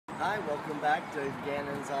Hi, welcome back to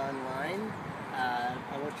Gannon's Online. I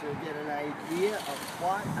want you to get an idea of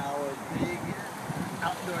what our big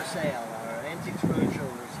outdoor sale, our Antiques Roadshow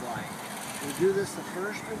is like. We do this the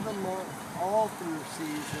first of the month, all through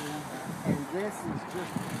season, and this is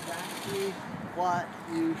just exactly what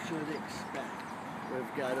you should expect.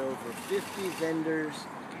 We've got over 50 vendors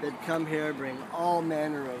that come here, bring all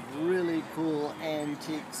manner of really cool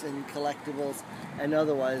antiques and collectibles and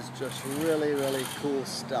otherwise just really cool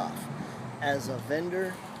stuff. As a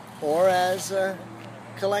vendor or as a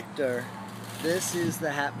collector, this is the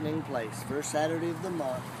happening place. First Saturday of the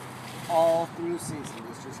month, all through season.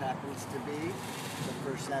 This just happens to be the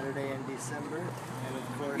first Saturday in December, and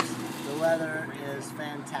of course the weather is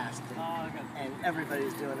fantastic and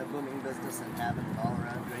everybody's doing a booming business and having an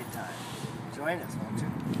all-around great time. Join us, won't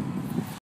you?